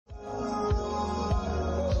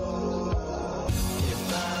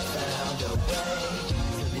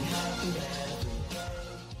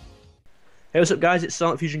Hey, what's up, guys? It's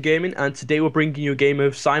Silent Fusion Gaming, and today we're bringing you a game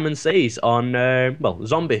of Simon Says on, well,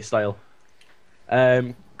 zombie style.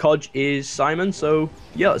 Codge is Simon, so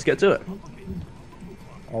yeah, let's get to it.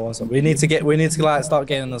 Oh, what's up? We need to like start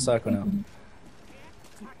getting in the circle now.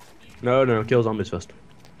 No, kill zombies first.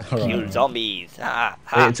 Kill zombies. Ha, Wait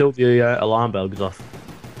ha. until the alarm bell goes off.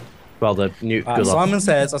 Well, the nuke goes off. Simon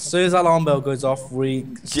says as soon as that alarm bell goes off, we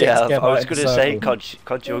stick Yeah, together I was in going a to say, circle.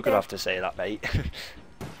 Cod, you're going to have to say that, mate.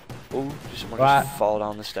 Oh, did someone Right. just fall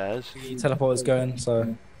down the stairs? Teleporter's going,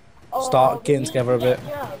 so start getting together a bit.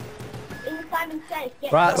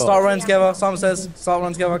 Right, start running together. Simon says, start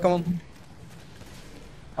running together. Come on.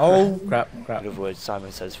 Oh crap! In other words,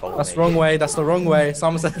 Simon says follow That's me. the wrong way. That's the wrong way.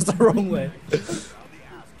 Simon says the wrong way.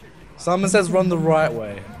 Simon says run the right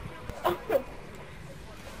way.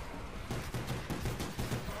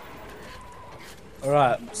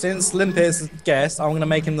 Alright, since Limpet's guest, I'm gonna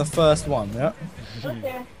make him the first one, yeah?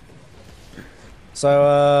 Okay.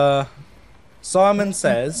 So, Simon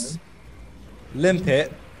says,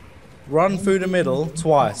 Limpet, run through the middle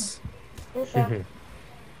twice. Okay.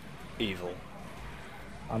 Evil.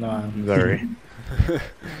 I know I am. Very.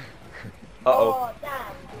 Uh-oh. Oh,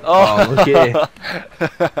 damn. Oh, okay.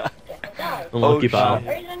 Die. Unlucky Oh, pal. shit.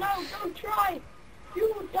 Hey, no, don't try.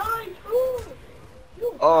 You will die, fool.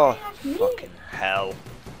 You Oh, die as me. fucking hell.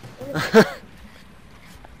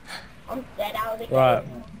 I'm dead out again. Right.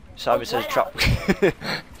 Simon says trap...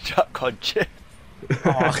 trap Codge.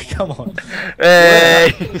 Oh, come on.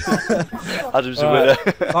 Hey! Adam's the winner.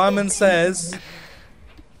 Right. Simon says,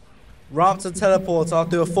 run up to the teleporter,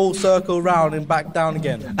 do a full circle round and back down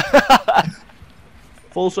again.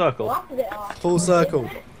 Full circle. Laughed it off. Full circle.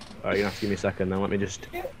 Alright, you're gonna have to give me a second now. Let me just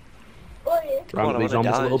Boy, Come on, ramp I these wanna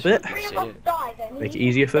zombies a die. little bit. three See of us it. die, then Make it we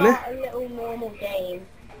easier for me. start a little normal game.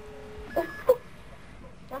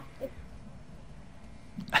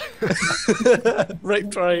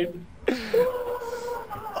 Rape train.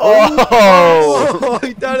 Oh! Oh,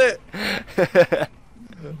 he done it.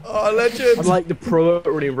 Oh, legend. I'm like the pro at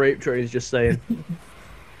running rape trains, just saying.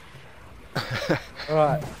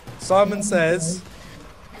 Alright. Simon says,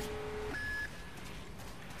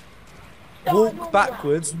 walk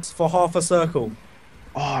backwards for half a circle.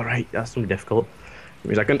 Alright, that's gonna be difficult. Give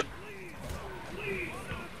me a second.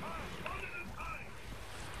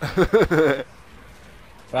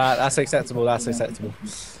 Right, that's acceptable, that's acceptable.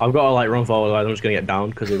 I've got to like run forward, otherwise I'm just gonna get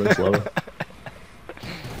down because they're running slower.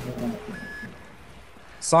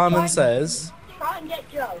 Simon says, Try and get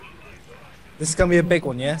Joe. this is going to be a big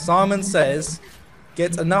one, yeah? Simon says,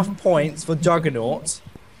 get enough points for Juggernaut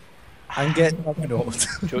and get Juggernaut.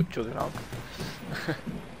 Juggernaut.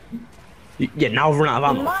 Yeah, now I've run out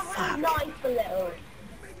of You ammo. might have to knife a little.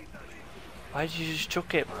 Why did you just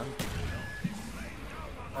chuck it, man?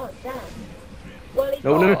 Oh, damn. Well, he's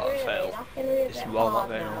No, got no, no. really, Fail. that's gonna be a It's bit well not hard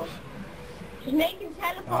very now. enough. Just make him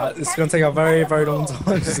teleport. This is going to take a very, very long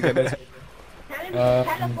time just to get this. Tell him to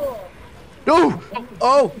teleport. No!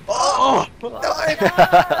 Oh! Oh! No!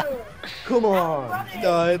 Come on! Run it.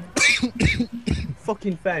 Died.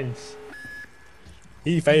 Fucking fence.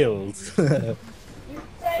 He failed.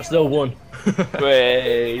 I still won. A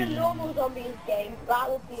Wait. normal zombies game, that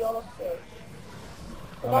would be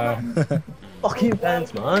awesome. Fucking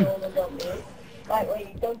fence, man. Like, where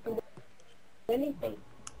you don't do anything.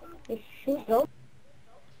 You shoot them.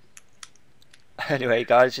 Anyway,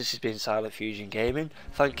 guys, this has been Silent Fusion Gaming.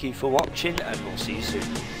 Thank you for watching, and we'll see you soon.